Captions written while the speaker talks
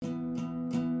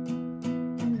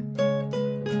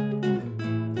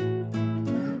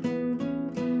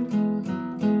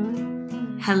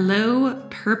Hello,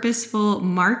 purposeful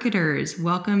marketers.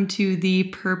 Welcome to the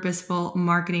Purposeful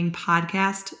Marketing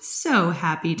Podcast. So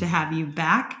happy to have you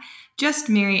back. Just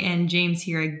Mary and James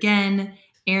here again.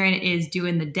 Aaron is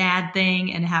doing the dad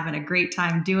thing and having a great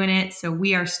time doing it. So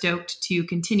we are stoked to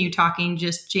continue talking,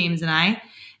 just James and I.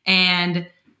 And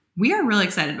we are really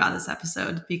excited about this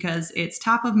episode because it's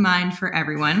top of mind for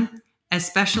everyone,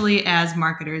 especially as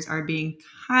marketers are being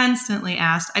constantly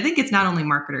asked. I think it's not only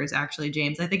marketers, actually,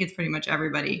 James. I think it's pretty much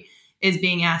everybody is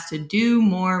being asked to do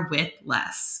more with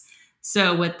less.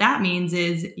 So what that means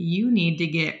is you need to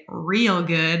get real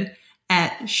good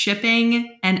at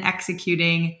shipping and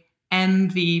executing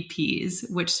MVPs,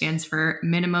 which stands for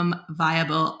minimum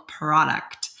viable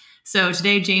product. So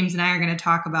today, James and I are going to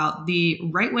talk about the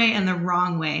right way and the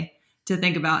wrong way to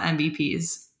think about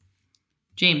MVPs.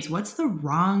 James, what's the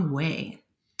wrong way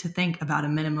to think about a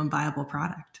minimum viable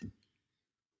product?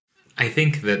 I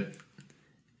think that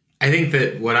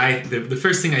the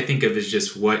first thing I think of is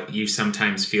just what you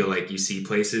sometimes feel like you see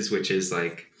places, which is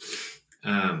like,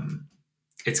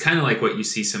 it's kind of like what you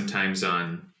see sometimes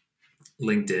on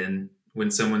LinkedIn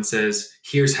when someone says,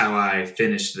 here's how I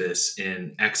finished this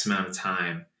in X amount of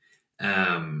time,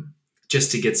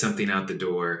 just to get something out the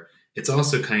door. It's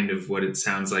also kind of what it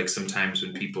sounds like sometimes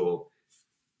when people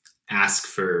ask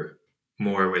for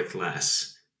more with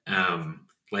less.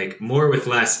 Like more with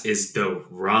less is the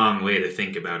wrong way to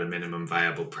think about a minimum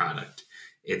viable product.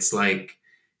 It's like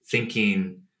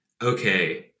thinking,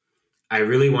 okay, I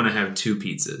really want to have 2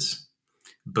 pizzas,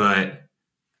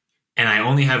 and I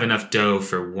only have enough dough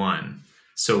for 1.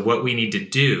 So what we need to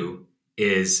do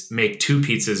is make 2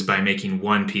 pizzas by making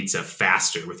 1 pizza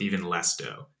faster with even less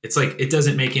dough. It's like, it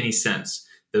doesn't make any sense.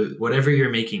 Whatever you're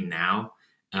making now,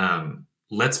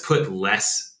 let's put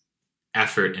less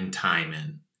effort and time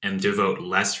in and devote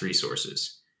less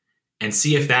resources and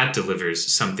see if that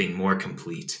delivers something more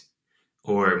complete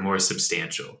or more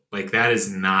substantial. Like, that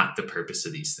is not the purpose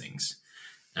of these things.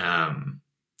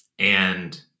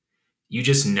 And you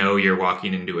just know you're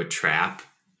walking into a trap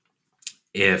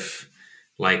if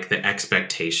like the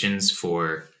expectations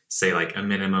for, say, like a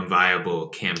minimum viable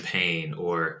campaign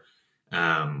or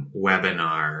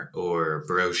webinar or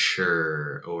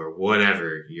brochure or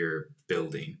whatever you're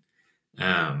building,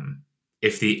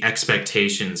 if the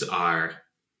expectations are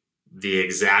the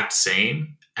exact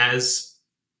same as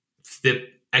the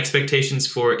expectations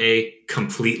for a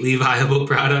completely viable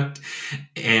product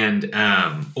and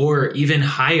or even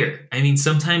higher. I mean,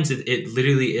 sometimes it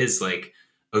literally is like,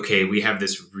 okay, we have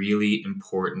this really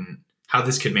important, how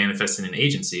this could manifest in an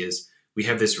agency is we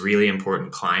have this really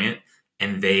important client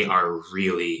and they are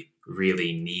really,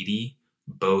 really needy,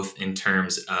 both in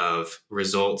terms of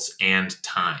results and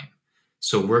time.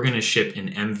 So we're going to ship an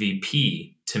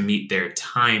MVP to meet their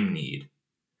time need.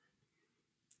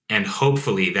 And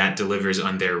hopefully that delivers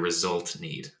on their result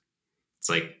need. It's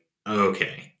like,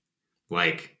 okay,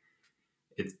 like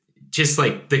it's just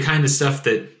like the kind of stuff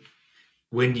that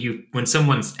when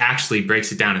someone actually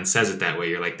breaks it down and says it that way,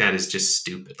 you're like, that is just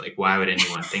stupid. Like, why would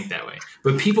anyone think that way?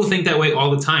 But people think that way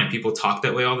all the time. People talk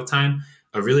that way all the time.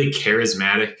 A really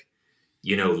charismatic,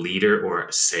 leader or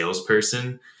a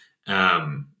salesperson,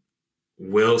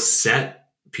 will set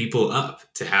people up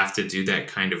to have to do that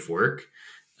kind of work,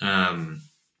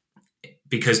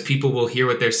 because people will hear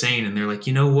what they're saying and they're like,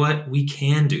 you know what, we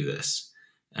can do this.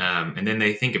 And then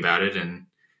they think about it and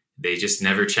they just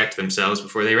never checked themselves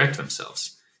before they wrecked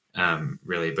themselves,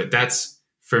 really. But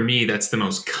for me, that's the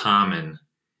most common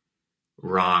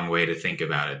wrong way to think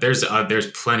about it.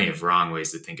 There's plenty of wrong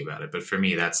ways to think about it, but for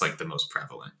me, that's like the most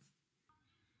prevalent.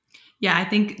 Yeah, I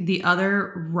think the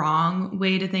other wrong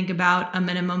way to think about a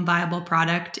minimum viable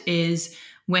product is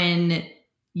when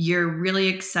you're really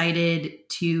excited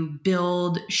to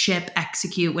build, ship,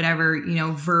 execute, whatever,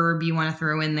 verb you want to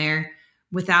throw in there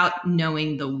without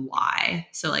knowing the why.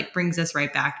 So like brings us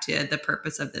right back to the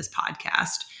purpose of this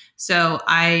podcast. So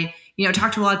I,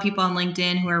 talk to a lot of people on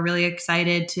LinkedIn who are really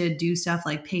excited to do stuff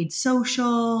like paid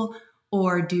social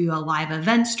or do a live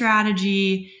event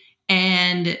strategy.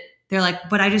 And they're like,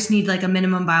 but I just need like a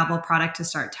minimum viable product to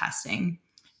start testing.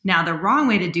 Now, the wrong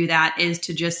way to do that is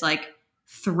to just like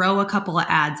throw a couple of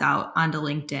ads out onto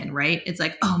LinkedIn, right? It's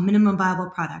like, oh, minimum viable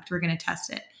product, we're going to test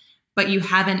it. But you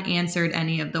haven't answered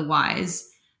any of the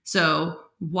whys. So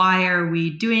why are we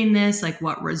doing this? Like,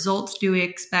 what results do we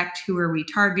expect? Who are we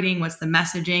targeting? What's the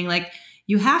messaging? Like,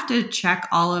 you have to check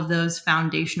all of those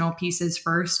foundational pieces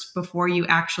first before you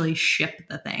actually ship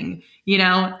the thing.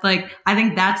 Like, I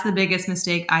think that's the biggest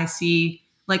mistake I see,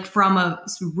 like from a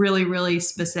really, really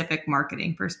specific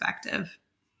marketing perspective.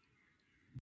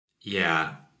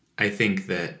 Yeah, I think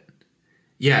that,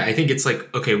 Yeah, I think it's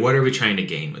like, okay, what are we trying to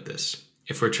gain with this?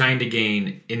 If we're trying to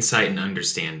gain insight and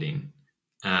understanding,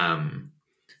 um,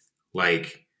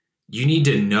 like you need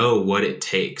to know what it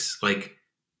takes. Like,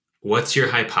 what's your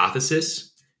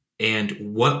hypothesis and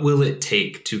what will it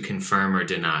take to confirm or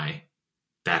deny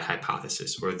that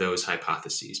hypothesis or those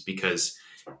hypotheses? Because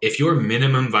if your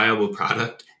minimum viable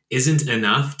product isn't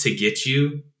enough to get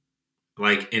you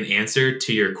like an answer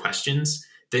to your questions,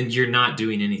 then you're not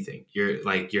doing anything.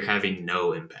 You're having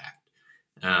no impact.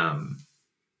 Um,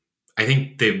 I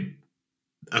think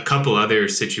a couple other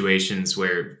situations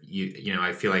where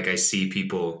I feel like I see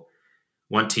people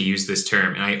want to use this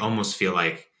term, and I almost feel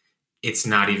like it's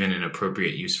not even an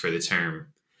appropriate use for the term.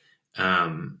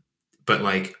 But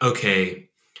like, okay,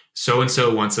 so and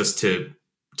so wants us to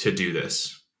do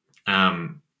this.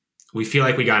 We feel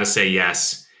like we got to say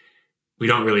yes. We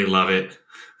don't really love it.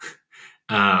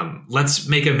 Let's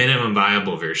make a minimum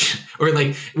viable version, or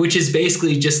like, which is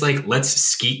basically just like, let's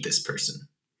skeet this person.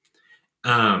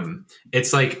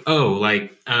 It's like,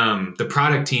 the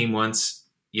product team wants,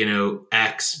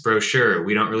 X brochure.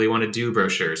 We don't really want to do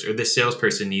brochures, or this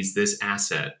salesperson needs this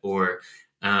asset, or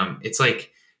it's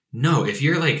like, no, if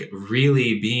you're like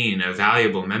really being a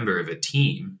valuable member of a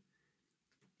team,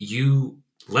 you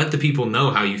let the people know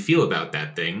how you feel about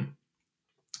that thing.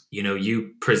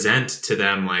 You present to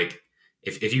them, like,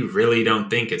 if you really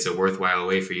don't think it's a worthwhile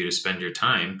way for you to spend your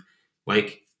time,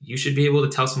 like, you should be able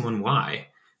to tell someone why,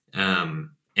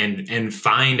 and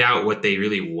find out what they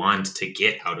really want to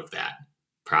get out of that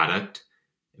product.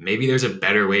 Maybe there's a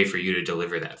better way for you to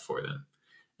deliver that for them.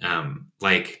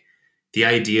 Like the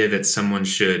idea that someone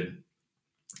should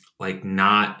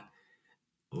not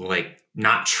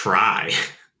try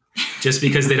just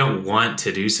because they don't want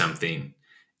to do something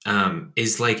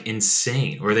is like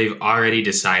insane, or they've already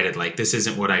decided like, this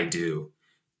isn't what I do.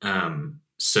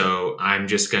 So I'm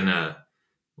just gonna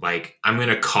I'm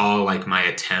gonna call like my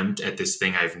attempt at this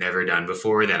thing I've never done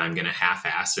before, that I'm gonna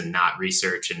half-ass and not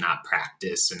research and not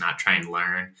practice and not try and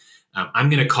learn.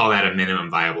 I'm gonna call that a minimum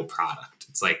viable product.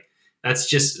 It's like,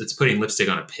 it's putting lipstick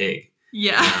on a pig.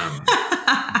 Yeah.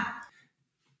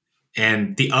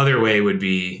 And the other way would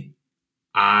be,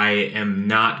 I am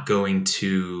not going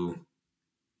to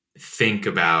think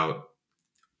about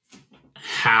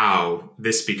how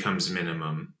this becomes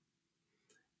minimum.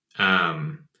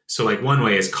 So like one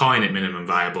way is calling it minimum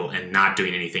viable and not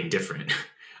doing anything different,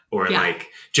 or like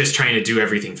just trying to do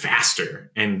everything faster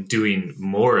and doing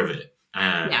more of it.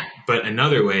 But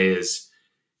another way is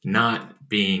not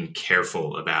being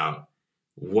careful about,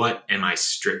 what am I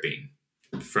stripping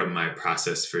from my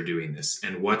process for doing this,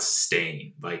 and what's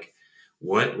staying. Like,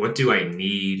 what do I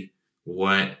need?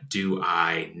 What do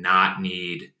I not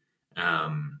need?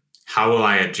 How will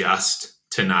I adjust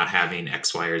to not having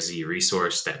X, Y, or Z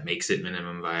resource that makes it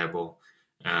minimum viable?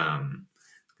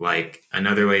 Like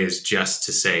another way is just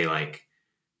to say, like,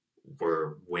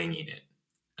 we're winging it.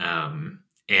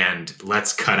 And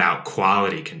let's cut out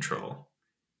quality control,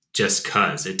 just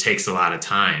cause it takes a lot of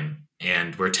time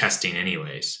and we're testing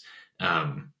anyways.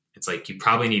 It's like, you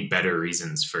probably need better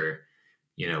reasons for,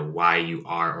 why you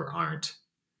are or aren't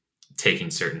taking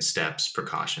certain steps,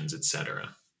 precautions,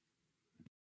 etc.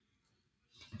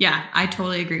 Yeah, I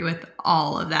totally agree with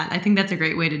all of that. I think that's a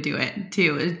great way to do it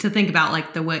too, to think about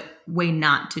like the way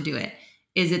not to do it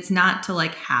is, it's not to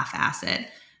like half-ass it.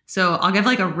 So I'll give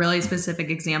like a really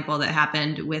specific example that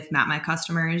happened with Map My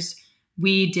Customers.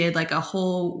 We did like a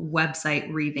whole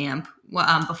website revamp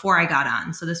before I got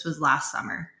on. So this was last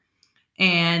summer.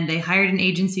 And they hired an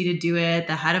agency to do it.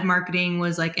 The head of marketing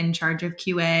was like in charge of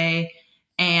QA,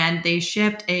 and they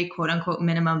shipped a quote unquote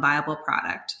minimum viable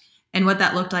product. And what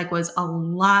that looked like was a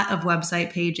lot of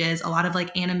website pages, a lot of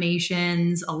like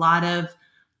animations, a lot of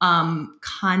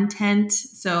content.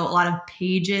 So a lot of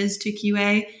pages to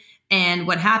QA. And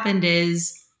what happened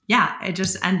is, it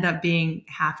just ended up being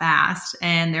half-assed,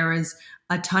 and there was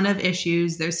a ton of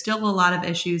issues. There's still a lot of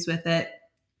issues with it.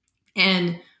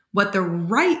 And what the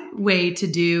right way to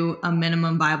do a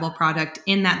minimum viable product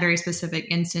in that very specific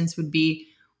instance would be,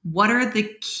 what are the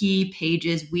key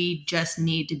pages we just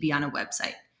need to be on a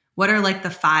website? What are like the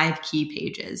 5 key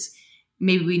pages?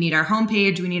 Maybe we need our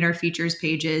homepage, we need our features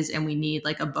pages, and we need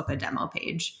like a book a demo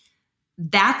page.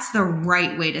 That's the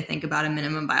right way to think about a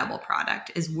minimum viable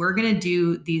product, is we're going to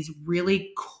do these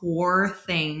really core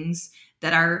things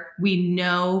that we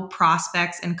know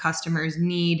prospects and customers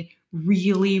need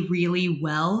really, really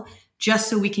well, just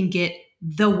so we can get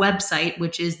the website,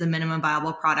 which is the minimum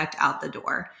viable product, out the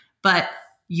door. But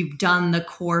you've done the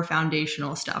core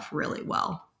foundational stuff really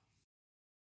well.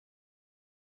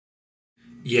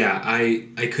 Yeah,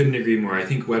 I couldn't agree more. I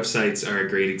think websites are a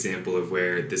great example of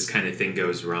where this kind of thing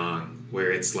goes wrong,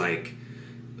 where it's like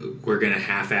we're going to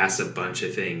half-ass a bunch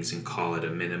of things and call it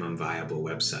a minimum viable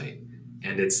website.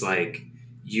 And it's like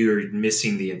you're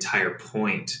missing the entire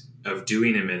point of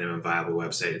doing a minimum viable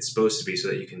website. It's supposed to be so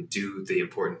that you can do the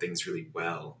important things really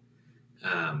well.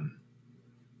 Um,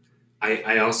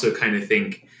 I also kind of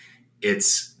think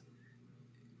it's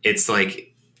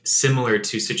like similar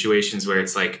to situations where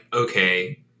it's like,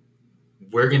 okay,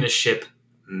 we're going to ship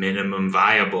minimum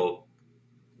viable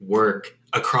work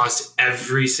across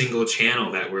every single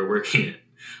channel that we're working in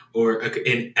or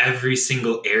in every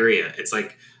single area. It's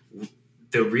like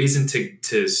the reason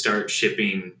to start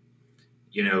shipping,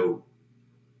 you know,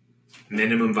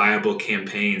 minimum viable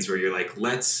campaigns where you're like,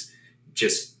 let's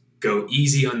just go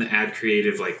easy on the ad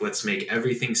creative. Like, let's make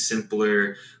everything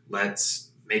simpler. Let's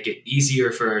make it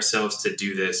easier for ourselves to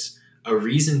do this. A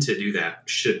reason to do that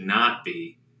should not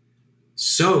be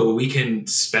so we can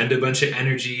spend a bunch of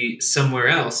energy somewhere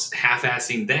else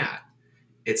half-assing that.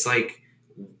 It's like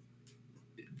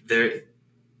there,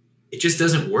 it just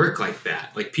doesn't work like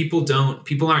that. Like people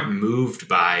aren't moved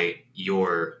by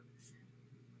your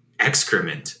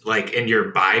excrement, like, and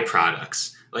your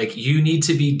byproducts. Like you need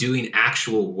to be doing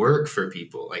actual work for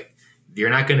people. Like you're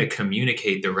not going to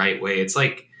communicate the right way. It's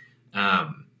like,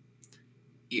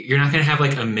 you're not going to have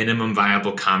like a minimum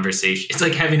viable conversation. It's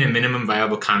like having a minimum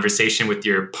viable conversation with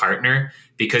your partner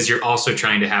because you're also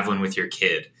trying to have one with your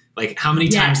kid. Like how many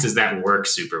times does that work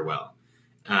super well?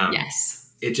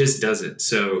 Yes. It just doesn't.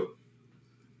 So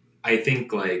I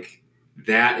think like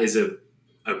that is a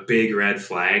big red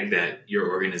flag that your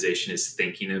organization is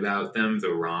thinking about them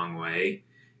the wrong way.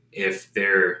 If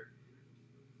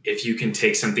you can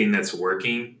take something that's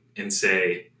working and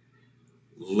say,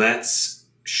 let's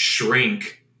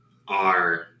shrink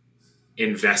our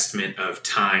investment of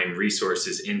time,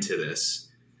 resources into this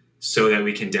so that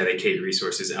we can dedicate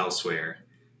resources elsewhere.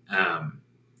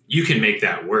 You can make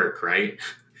that work, right?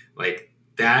 Like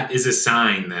that is a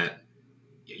sign that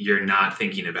you're not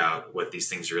thinking about what these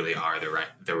things really are the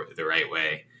right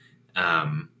way.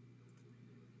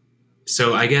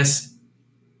 So I guess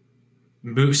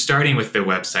starting with the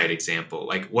website example,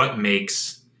 like what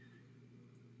makes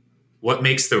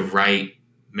the right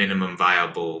minimum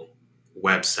viable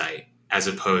website as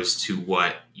opposed to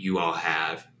what you all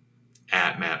have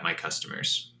at My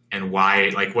Customers, and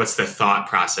why, like, what's the thought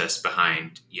process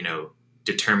behind,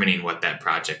 determining what that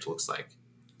project looks like?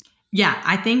 Yeah,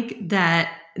 I think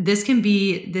that this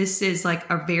is like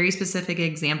a very specific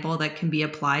example that can be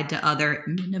applied to other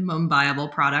minimum viable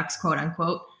products, quote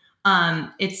unquote.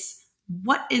 It's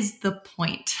what is the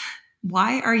point?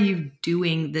 Why are you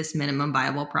doing this minimum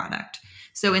viable product?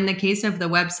 So in the case of the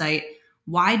website,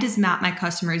 why does My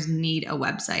Customers need a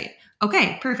website?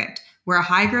 Okay, perfect. We're a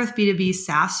high growth B2B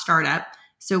SaaS startup,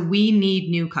 so we need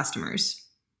new customers.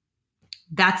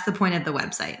 That's the point of the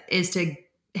website, is to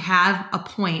have a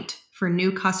point for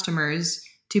new customers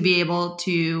to be able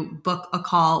to book a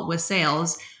call with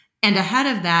sales. And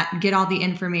ahead of that, get all the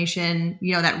information,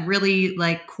 that really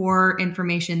like core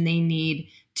information they need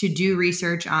to do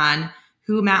research on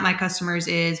who My Customers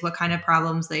is, what kind of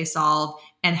problems they solve,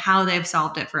 and how they've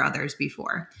solved it for others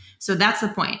before. So that's the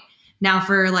point. Now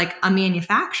for like a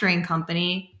manufacturing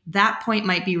company, that point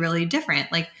might be really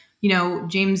different. Like,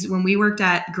 James, when we worked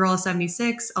at Girl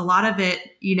 76, a lot of it,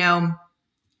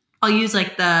 I'll use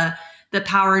like the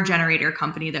power generator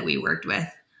company that we worked with.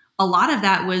 A lot of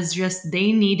that was just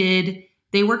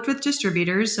they worked with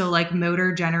distributors, so like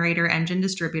motor, generator, engine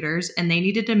distributors, and they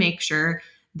needed to make sure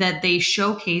that they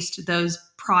showcased those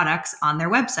products on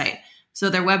their website. So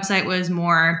their website was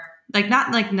more like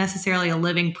not like necessarily a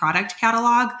living product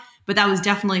catalog, but that was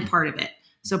definitely part of it.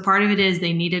 So part of it is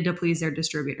they needed to please their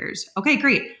distributors. Okay,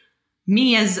 great.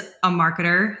 Me as a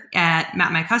marketer at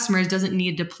My Customers doesn't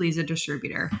need to please a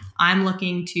distributor. I'm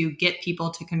looking to get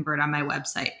people to convert on my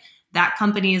website. That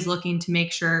company is looking to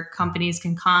make sure companies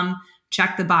can come,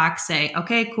 check the box, say,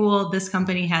 okay, cool, this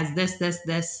company has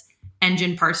this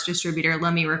engine parts distributor.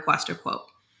 Let me request a quote.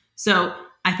 So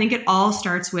I think it all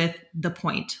starts with the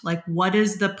point. Like, what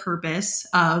is the purpose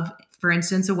of, for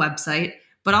instance, a website,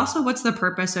 but also what's the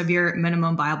purpose of your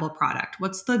minimum viable product?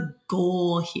 What's the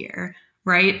goal here,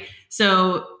 right?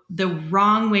 So the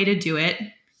wrong way to do it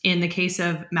in the case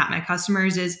of My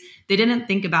Customers is they didn't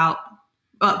think about,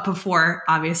 before,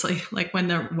 obviously, like when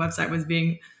the website was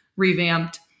being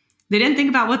revamped, they didn't think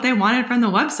about what they wanted from the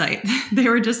website. They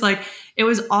were just like, it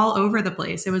was all over the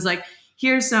place. It was like,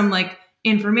 here's some like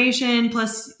information,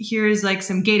 plus here's like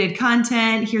some gated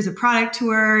content, here's a product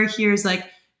tour, here's like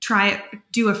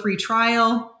do a free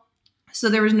trial. So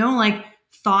there was no like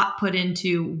thought put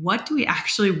into what do we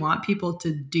actually want people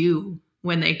to do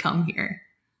when they come here?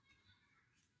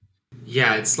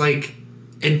 Yeah, it's like,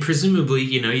 and presumably,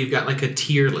 you've got like a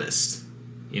tier list.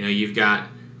 You've got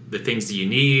the things that you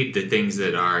need, the things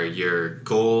that are your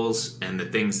goals, and the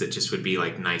things that just would be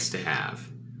like nice to have.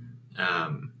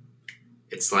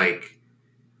 It's like,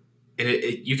 and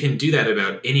you can do that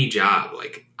about any job.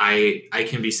 Like I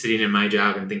can be sitting in my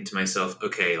job and think to myself,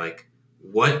 okay, like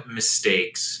what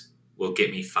mistakes will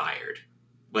get me fired?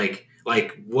 Like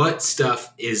what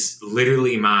stuff is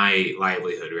literally my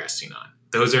livelihood resting on?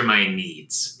 Those are my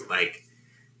needs. Like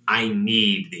I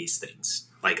need these things.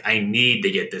 Like I need to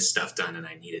get this stuff done and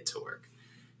I need it to work.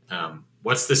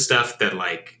 What's the stuff that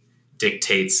like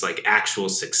dictates like actual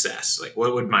success? Like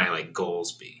what would my like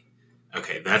goals be?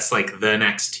 Okay, that's like the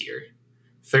next tier.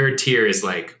 Third tier is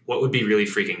like, what would be really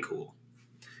freaking cool?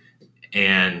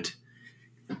 And,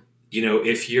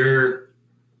 if you're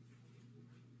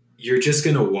just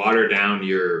going to water down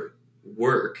your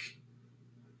work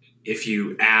if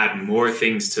you add more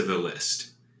things to the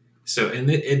list. So, and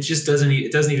it just doesn't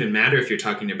even matter if you're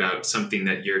talking about something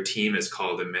that your team has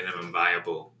called a minimum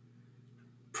viable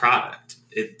product.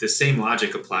 The same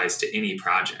logic applies to any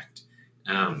project.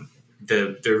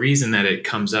 The reason that it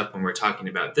comes up when we're talking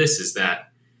about this is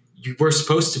that we're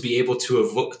supposed to be able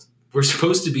to we're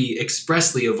supposed to be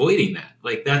expressly avoiding that.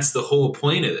 Like that's the whole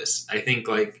point of this. I think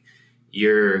like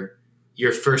your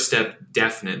first step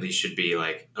definitely should be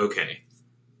like, okay,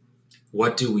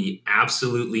 what do we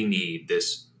absolutely need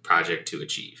this project to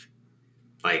achieve?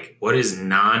 Like what is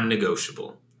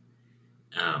non-negotiable?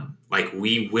 Like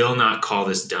we will not call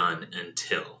this done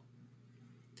until.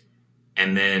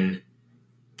 And then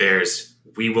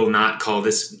we will not call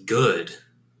this good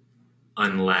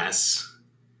unless,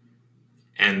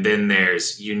 and then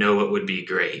there's, what would be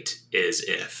great is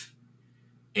if.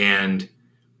 And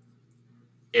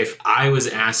if I was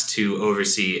asked to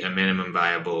oversee a minimum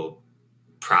viable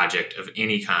project of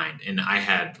any kind, and I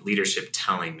had leadership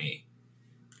telling me,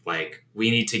 like,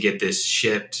 we need to get this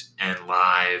shipped and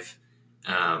live,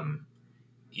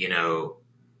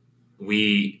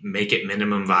 we make it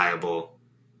minimum viable,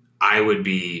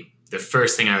 the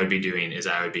first thing I would be doing is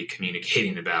I would be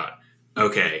communicating about,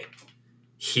 okay,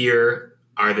 here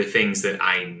are the things that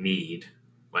I need.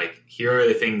 Like, here are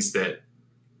the things that,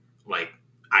 like,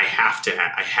 I have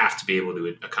to be able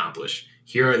to accomplish.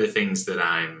 Here are the things that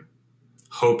I'm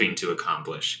hoping to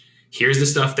accomplish. Here's the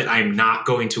stuff that I'm not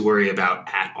going to worry about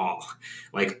at all.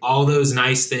 Like, all those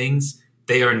nice things,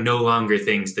 they are no longer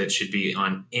things that should be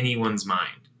on anyone's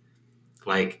mind.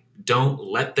 Like, don't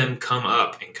let them come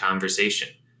up in conversation.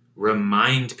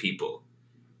 Remind people,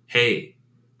 hey,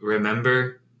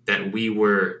 remember that we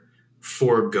were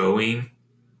foregoing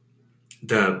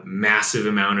the massive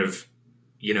amount of,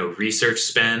 research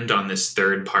spend on this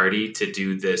third party to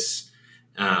do this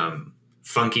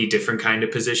funky different kind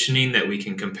of positioning that we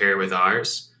can compare with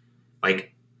ours.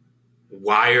 Like,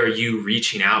 why are you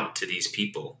reaching out to these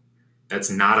people? That's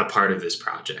not a part of this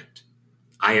project.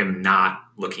 I am not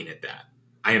looking at that.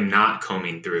 I am not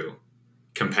combing through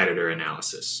competitor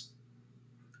analysis.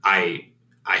 I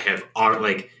have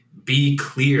be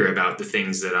clear about the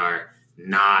things that are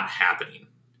not happening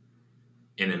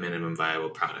in a minimum viable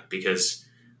product, because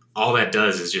all that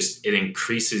does is just, it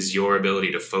increases your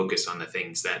ability to focus on the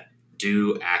things that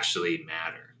do actually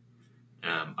matter.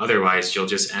 Otherwise, you'll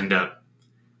just end up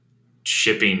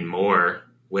shipping more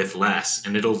with less,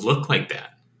 and it'll look like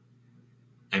that.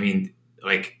 I mean,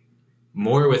 like,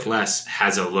 more with less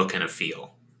has a look and a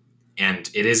feel, and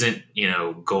it isn't,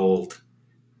 gold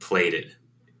plated.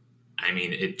 I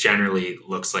mean, it generally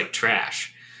looks like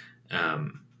trash.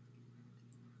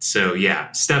 So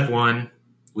yeah, step one,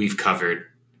 we've covered.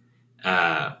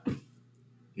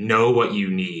 Know what you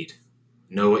need.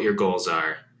 Know what your goals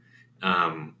are.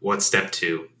 What's step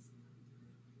two?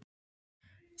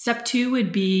 Step two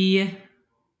would be,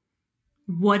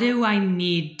 what do I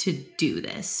need to do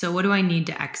this? So what do I need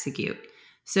to execute?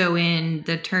 So in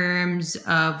the terms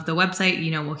of the website,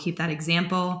 we'll keep that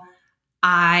example.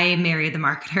 I, Mary the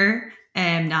marketer,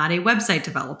 am not a website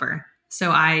developer. So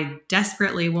I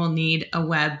desperately will need a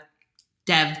web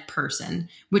dev person,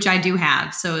 which I do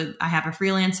have. So I have a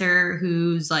freelancer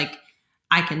who's like,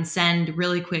 I can send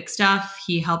really quick stuff.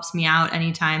 He helps me out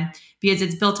anytime, because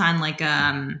it's built on like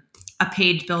a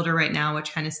page builder right now,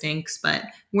 which kind of stinks, but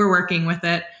we're working with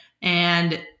it.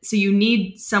 And so you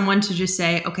need someone to just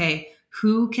say, okay,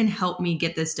 who can help me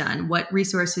get this done? What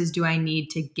resources do I need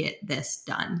to get this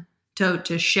done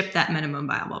to ship that minimum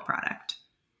viable product?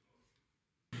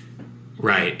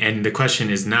 Right. And the question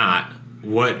is not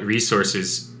what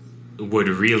resources would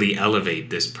really elevate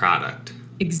this product.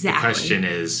 The question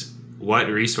Exactly. is, what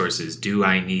resources do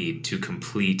I need to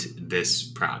complete this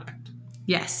product?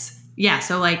 Yes. Yeah.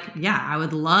 So like, yeah, I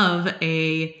would love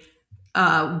a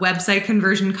website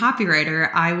conversion copywriter.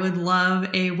 I would love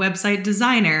a website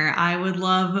designer. I would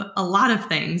love a lot of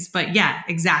things. But yeah,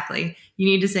 exactly. You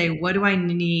need to say, what do I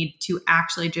need to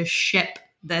actually just ship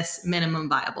this minimum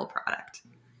viable product?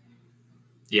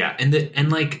 Yeah,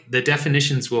 and like the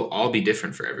definitions will all be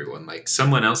different for everyone. Like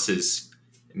someone else's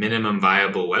minimum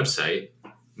viable website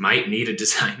might need a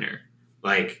designer.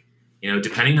 Like,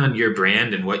 depending on your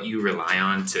brand and what you rely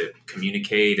on to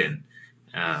communicate and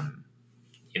um,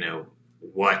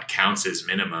 what counts as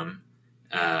minimum,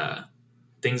 uh,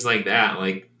 things like that.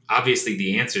 Like obviously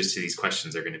the answers to these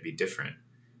questions are going to be different.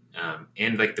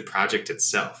 And like the project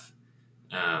itself.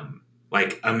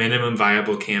 Like a minimum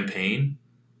viable campaign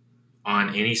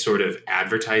on any sort of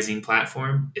advertising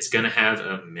platform, it's going to have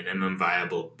a minimum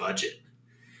viable budget.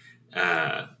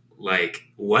 Like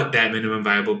what that minimum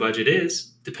viable budget is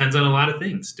depends on a lot of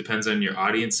things. Depends on your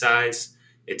audience size.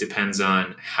 It depends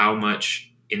on how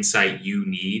much insight you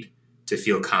need to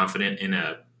feel confident in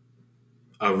a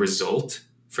result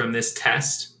from this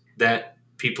test that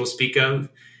people speak of.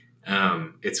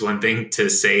 It's one thing to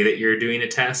say that you're doing a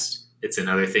test. It's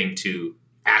another thing to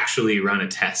actually run a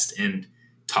test and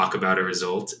talk about a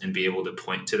result and be able to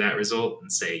point to that result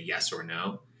and say yes or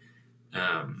no.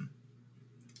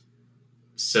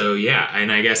 So yeah,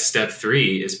 and I guess step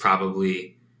 3 is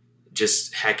probably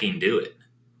just hecking do it.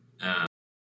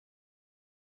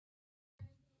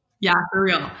 Yeah, for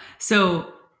real.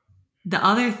 So the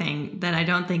other thing that I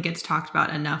don't think gets talked about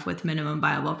enough with minimum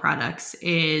viable products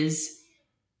is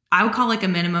I would call like a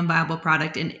minimum viable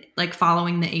product in like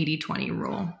following the 80-20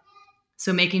 rule.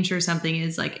 So making sure something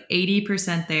is like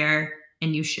 80% there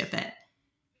and you ship it.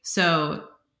 So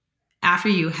after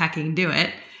you hecking do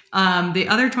it, the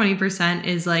other 20%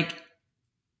 is like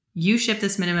you ship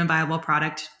this minimum viable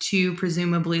product to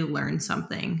presumably learn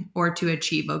something or to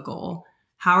achieve a goal.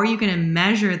 How are you going to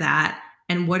measure that?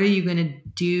 And what are you going to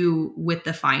do with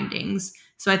the findings?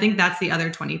 So I think that's the other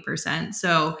 20%.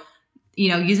 So,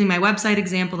 using my website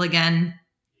example again,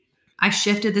 I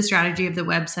shifted the strategy of the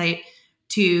website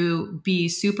to be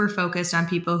super focused on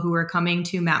people who are coming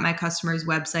to Map My Customers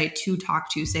website to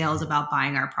talk to sales about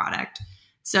buying our product.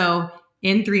 So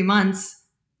in 3 months,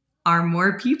 are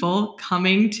more people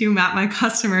coming to Map My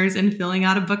Customers and filling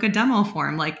out a book a demo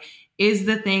form? Like, is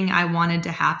the thing I wanted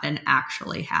to happen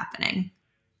actually happening?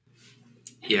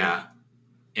 Yeah,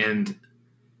 and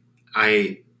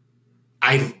I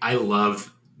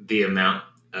love the amount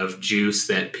of juice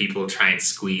that people try and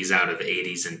squeeze out of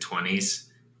 80s and 20s.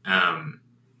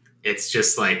 It's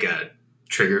just like a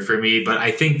trigger for me, but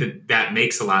I think that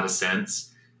makes a lot of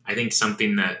sense. I think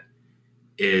something that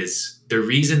is the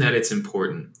reason that it's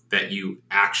important that you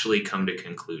actually come to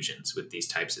conclusions with these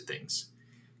types of things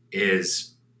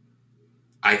is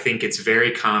I think it's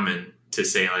very common to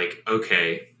say like,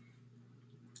 okay,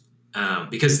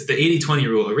 because the 80-20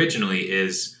 rule originally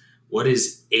is what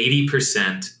is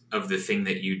 80% of the thing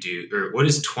that you do, or what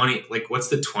is 20, like what's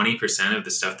the 20% of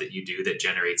the stuff that you do that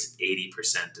generates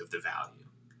 80% of the value?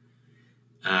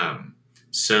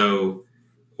 So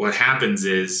what happens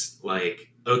is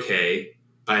like, okay,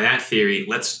 by that theory,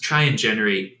 let's try and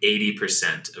generate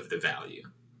 80% of the value.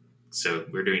 So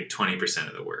we're doing 20%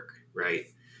 of the work, right?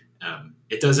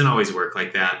 It doesn't always work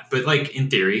like that, but like in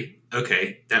theory,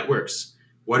 okay, that works.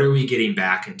 What are we getting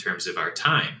back in terms of our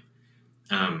time?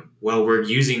 Well, we're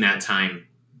using that time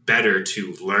better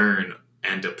to learn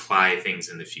and apply things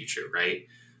in the future, right?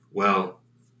 Well,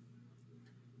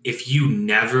 if you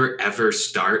never ever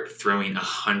start throwing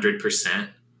 100%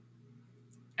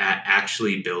 at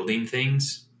actually building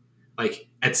things, like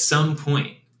at some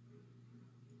point,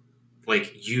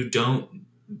 like you don't,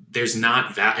 there's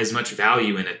not as much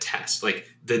value in a test. Like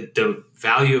the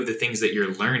value of the things that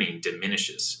you're learning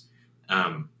diminishes.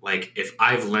 Like if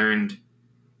I've learned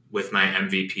with my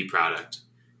MVP product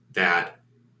that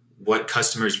what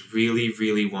customers really,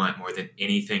 really want more than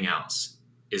anything else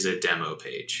is a demo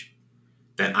page,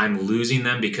 that I'm losing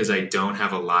them because I don't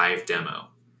have a live demo.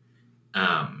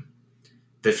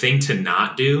 The thing to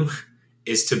not do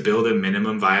is to build a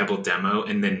minimum viable demo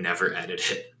and then never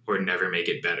edit it or never make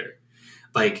it better.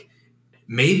 Like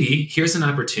maybe here's an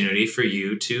opportunity for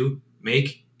you to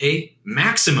make a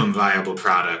maximum viable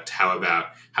product. How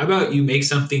about you make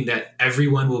something that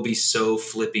everyone will be so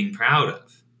flipping proud of?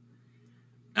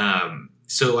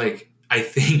 So like, I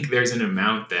think there's an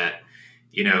amount that,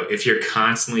 if you're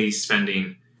constantly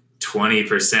spending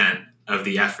 20% of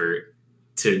the effort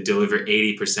to deliver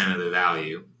 80% of the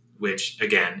value, which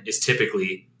again is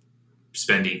typically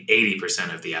spending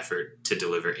 80% of the effort to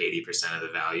deliver 80% of the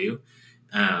value.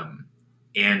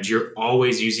 And you're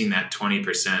always using that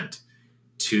 20%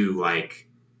 to like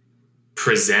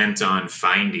present on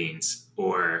findings,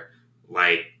 or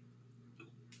like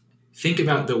think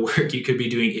about the work you could be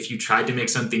doing if you tried to make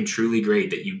something truly great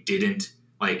that you didn't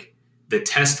like. The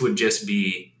test would just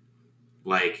be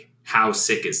like, how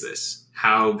sick is this?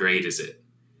 How great is it?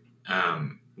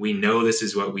 We know this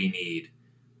is what we need.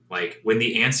 Like when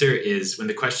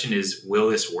the question is, will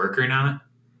this work or not?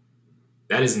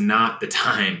 That is not the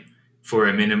time for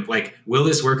a minimum. Like, will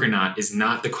this work or not is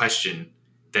not the question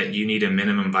that you need a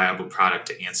minimum viable product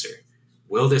to answer.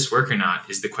 Will this work or not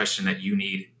is the question that you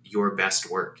need your best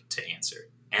work to answer.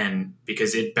 And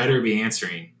because it better be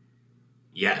answering,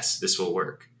 yes, this will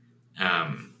work.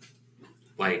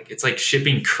 Like it's like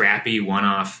shipping crappy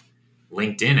one-off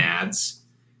LinkedIn ads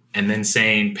and then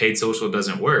saying paid social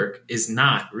doesn't work is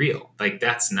not real. Like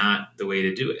that's not the way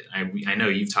to do it. I know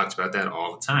you've talked about that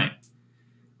all the time.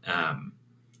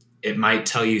 It might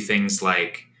tell you things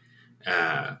like,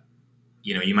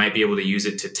 you might be able to use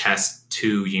it to test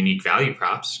two unique value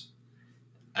props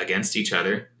against each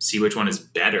other, see which one is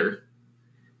better,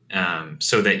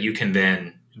 so that you can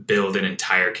then build an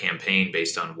entire campaign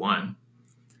based on one.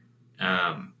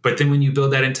 But then when you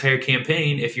build that entire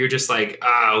campaign, if you're just like,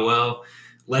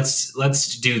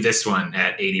 let's do this one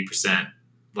at 80%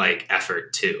 like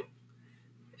effort too.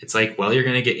 It's like, well, you're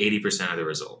going to get 80% of the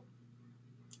result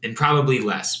and probably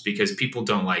less because people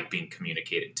don't like being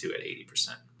communicated to at 80%.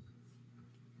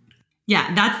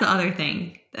 Yeah, that's the other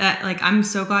thing. Like, I'm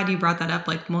so glad you brought that up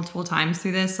like multiple times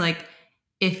through this. Like,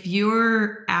 if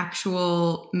your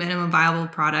actual minimum viable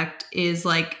product is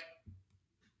like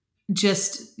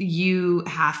just you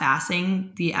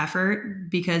half-assing the effort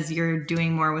because you're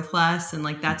doing more with less, and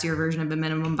like that's your version of a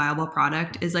minimum viable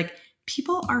product, is like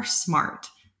people are smart.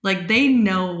 Like they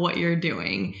know what you're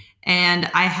doing. And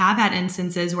I have had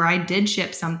instances where I did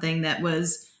ship something that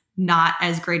was not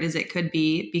as great as it could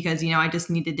be because, I just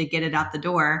needed to get it out the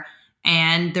door,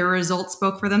 and the results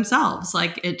spoke for themselves.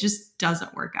 Like it just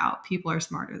doesn't work out. People are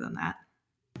smarter than that.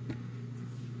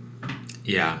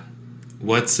 Yeah.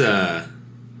 What's like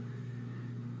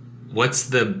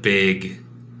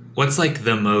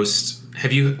the most,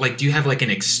 do you have like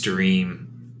an extreme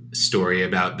story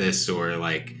about this, or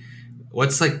like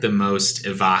what's like the most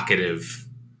evocative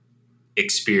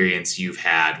experience you've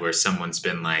had where someone's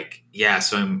been like, yeah,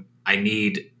 so I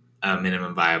need a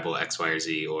minimum viable X, Y, or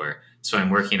Z, or so I'm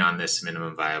working on this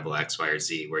minimum viable X, Y, or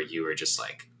Z, where you were just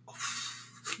like,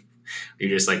 you're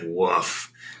just like,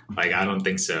 woof. Like, I don't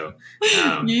think so.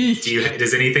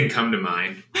 Does anything come to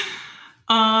mind?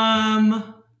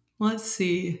 Let's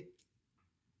see.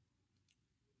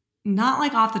 Not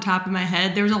like off the top of my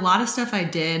head. There was a lot of stuff I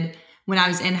did when I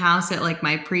was in-house at like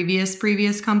my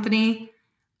previous company,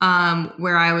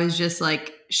 where I was just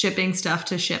like shipping stuff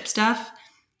to ship stuff.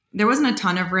 There wasn't a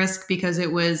ton of risk because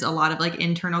it was a lot of like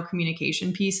internal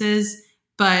communication pieces,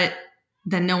 but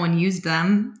then no one used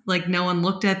them. Like no one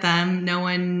looked at them. No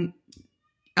one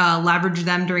leveraged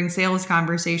them during sales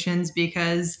conversations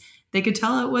because they could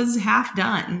tell it was half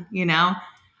done,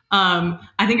 I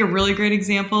think a really great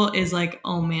example is like,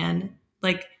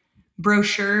 like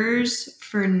brochures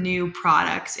for new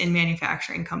products in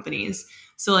manufacturing companies.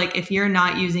 So like if you're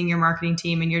not using your marketing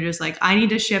team and you're just like, I need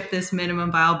to ship this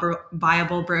minimum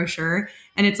viable brochure,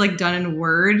 and it's like done in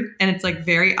Word and it's like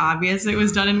very obvious it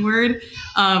was done in Word.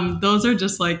 Those are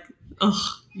just like,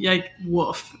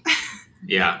 woof.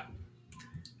 Yeah.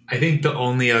 I think the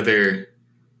only other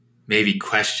maybe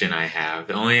question I have,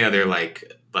 the only other like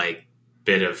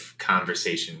bit of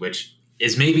conversation, which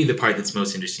is maybe the part that's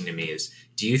most interesting to me, is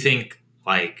do you think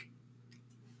like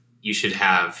you should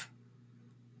have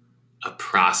a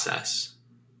process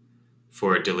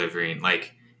for delivering?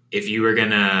 Like if you were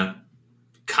working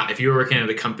at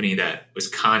a company that was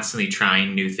constantly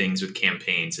trying new things with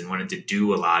campaigns and wanted to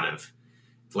do a lot of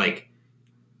like,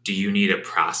 do you need a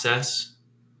process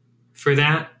for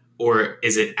that? Or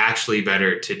is it actually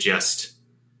better to just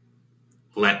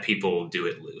let people do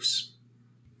it loose?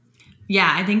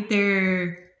 Yeah, I think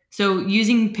so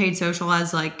using paid social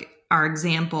as like our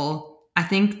example, I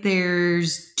think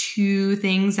there's two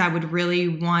things I would really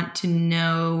want to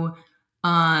know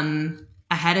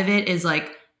ahead of it is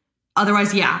like,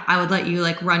 otherwise, yeah, I would let you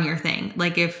like run your thing.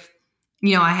 Like if,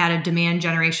 I had a demand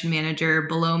generation manager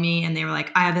below me and they were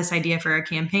like, I have this idea for a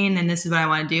campaign and this is what I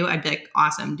want to do. I'd be like,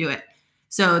 awesome, do it.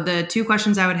 So the two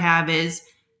questions I would have is,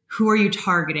 who are you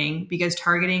targeting? Because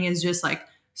targeting is just like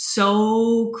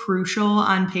so crucial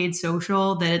on paid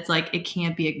social that it's like, it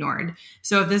can't be ignored.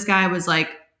 So if this guy was like,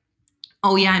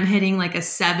 oh yeah, I'm hitting like a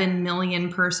 7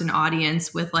 million person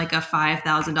audience with like a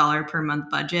 $5,000 per month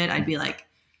budget, I'd be like,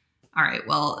 all right,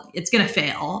 well, it's going to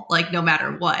fail, like no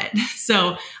matter what.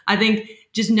 So I think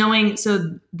just knowing,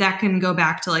 so that can go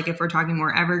back to like, if we're talking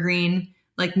more evergreen,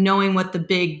 like knowing what the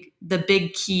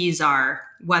big keys are,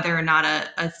 whether or not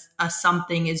a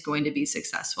something is going to be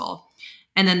successful.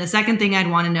 And then the second thing I'd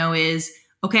want to know is,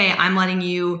 okay, I'm letting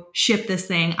you ship this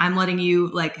thing. I'm letting you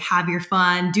like have your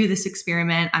fun, do this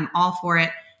experiment. I'm all for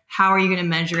it. How are you going to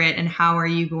measure it? And how are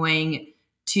you going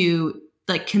to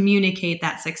like communicate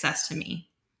that success to me?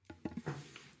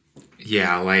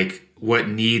 Yeah, like what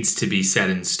needs to be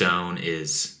set in stone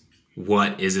is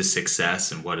what is a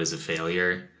success and what is a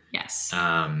failure. Yes.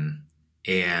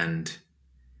 And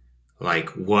like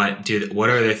what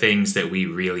are the things that we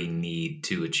really need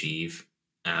to achieve?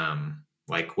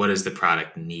 Like what does the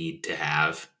product need to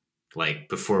have? Like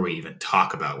before we even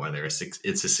talk about whether it's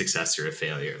a success or a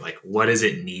failure, like what does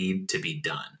it need to be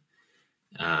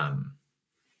done?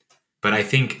 But I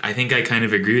think I kind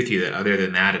of agree with you that other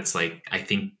than that, it's like, I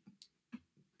think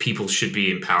people should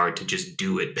be empowered to just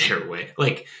do it their way.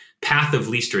 Like path of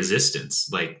least resistance.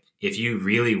 Like if you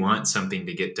really want something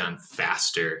to get done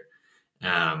faster,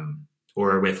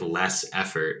 or with less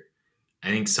effort, I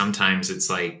think sometimes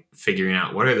it's like figuring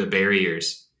out what are the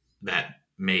barriers that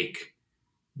make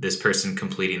this person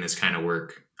completing this kind of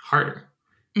work harder.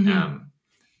 Mm-hmm.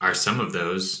 Are some of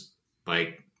those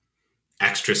like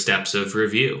extra steps of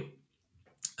review,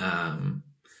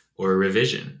 or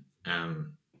revision?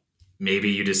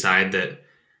 Maybe you decide that,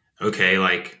 okay,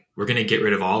 like we're going to get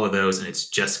rid of all of those and it's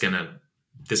just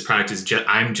this product is just,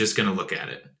 I'm just going to look at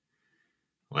it.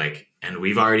 Like, and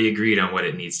we've already agreed on what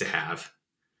it needs to have.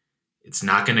 It's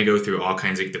not going to go through all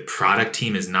kinds of, the product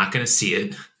team is not going to see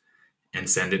it and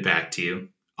send it back to you.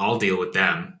 I'll deal with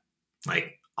them.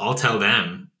 Like, I'll tell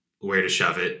them where to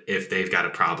shove it if they've got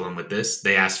a problem with this.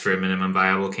 They asked for a minimum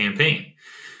viable campaign.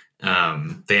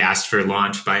 They asked for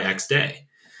launch by X day.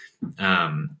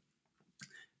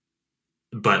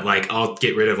 But like, I'll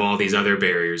get rid of all these other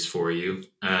barriers for you.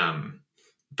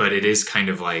 But it is kind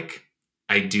of like,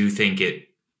 I do think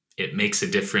it makes a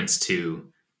difference to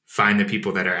find the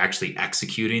people that are actually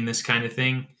executing this kind of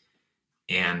thing.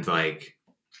 And like,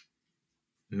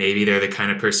 maybe they're the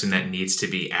kind of person that needs to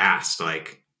be asked,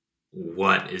 like,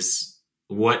 what is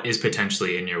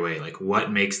potentially in your way? Like,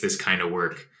 what makes this kind of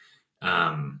work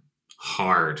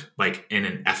hard, like in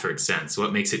an effort sense?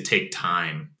 What makes it take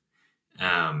time?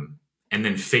 And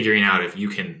then figuring out if you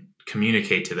can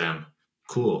communicate to them,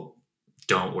 cool,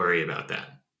 don't worry about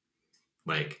that.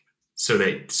 Like, so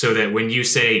that when you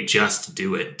say just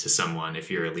do it to someone, if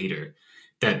you're a leader,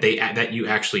 that you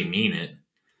actually mean it,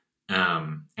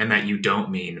 and that you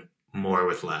don't mean more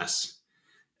with less.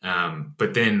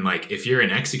 But then like, if you're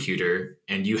an executor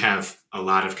and you have a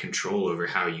lot of control over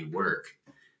how you work,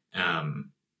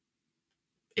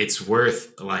 it's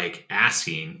worth like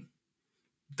asking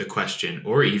the question,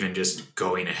 or even just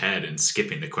going ahead and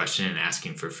skipping the question and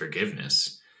asking for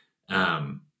forgiveness.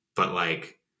 But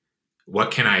like,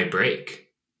 what can I break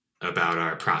about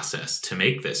our process to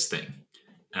make this thing?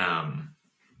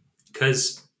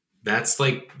 Because that's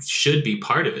like, should be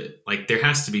part of it. Like, there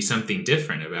has to be something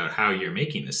different about how you're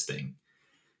making this thing.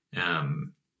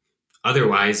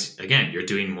 Otherwise, again, you're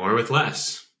doing more with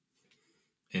less,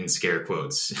 in scare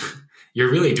quotes.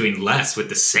 You're really doing less with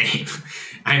the same.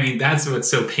 I mean, that's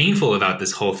what's so painful about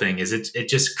this whole thing, is it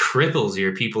just cripples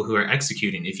your people who are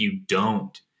executing if you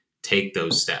don't take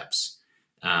those steps.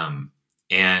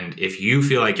 And if you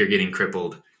feel like you're getting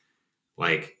crippled,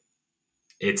 like,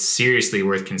 it's seriously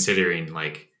worth considering,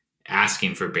 like,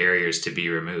 asking for barriers to be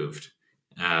removed,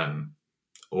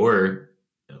 or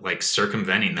like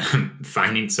circumventing them,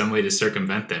 finding some way to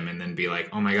circumvent them, and then be like,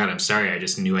 oh my God, I'm sorry. I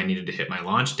just knew I needed to hit my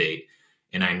launch date.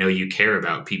 And I know you care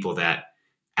about people that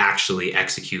actually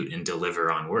execute and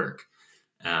deliver on work.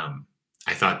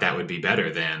 I thought that would be better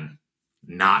than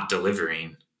not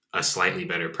delivering a slightly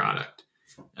better product.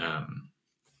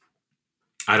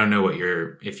 I don't know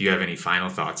if you have any final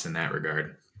thoughts in that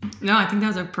regard. No, I think that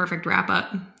was a perfect wrap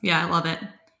up. Yeah, I love it.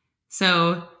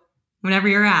 So whenever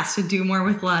you're asked to do more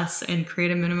with less and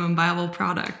create a minimum viable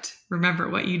product, remember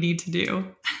what you need to do,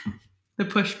 the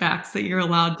pushbacks that you're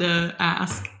allowed to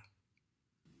ask.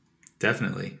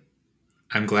 Definitely.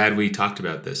 I'm glad we talked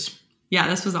about this. Yeah,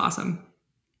 this was awesome.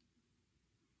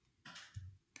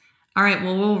 All right,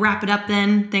 well, we'll wrap it up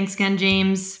then. Thanks again,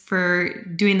 James, for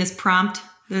doing this prompt.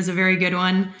 It was a very good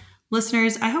one.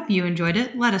 Listeners, I hope you enjoyed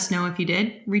it. Let us know if you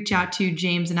did. Reach out to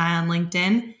James and I on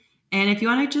LinkedIn. And if you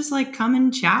want to just like come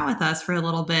and chat with us for a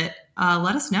little bit,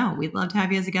 let us know. We'd love to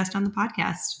have you as a guest on the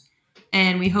podcast.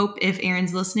 And we hope if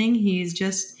Aaron's listening, he's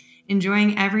just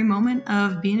enjoying every moment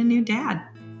of being a new dad.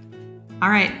 All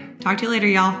right. Talk to you later,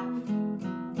 y'all.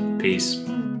 Peace.